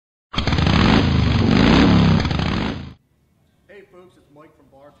folks, it's Mike from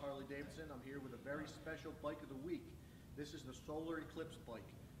Barb Harley-Davidson. I'm here with a very special bike of the week. This is the Solar Eclipse bike.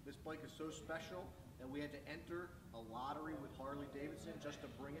 This bike is so special that we had to enter a lottery with Harley-Davidson just to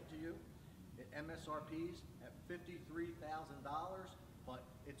bring it to you. It MSRP's at $53,000, but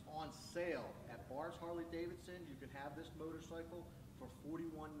it's on sale at Barb's Harley-Davidson. You can have this motorcycle for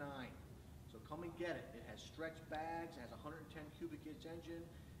 $41,900. So come and get it. It has stretch bags, it has a 110 cubic inch engine,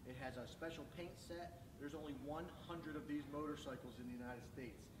 it has a special paint set. There's only 100 of these motorcycles in the United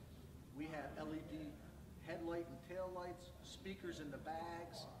States. We have LED headlight and tail lights, speakers in the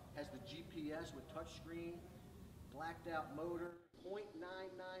bags, has the GPS with touchscreen, blacked out motor, 0.99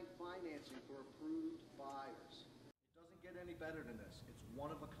 financing for approved buyers. It doesn't get any better than this. It's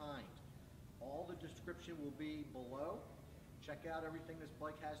one of a kind. All the description will be below. Check out everything this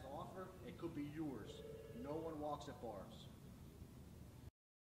bike has to offer. It could be yours. No one walks at Barb's.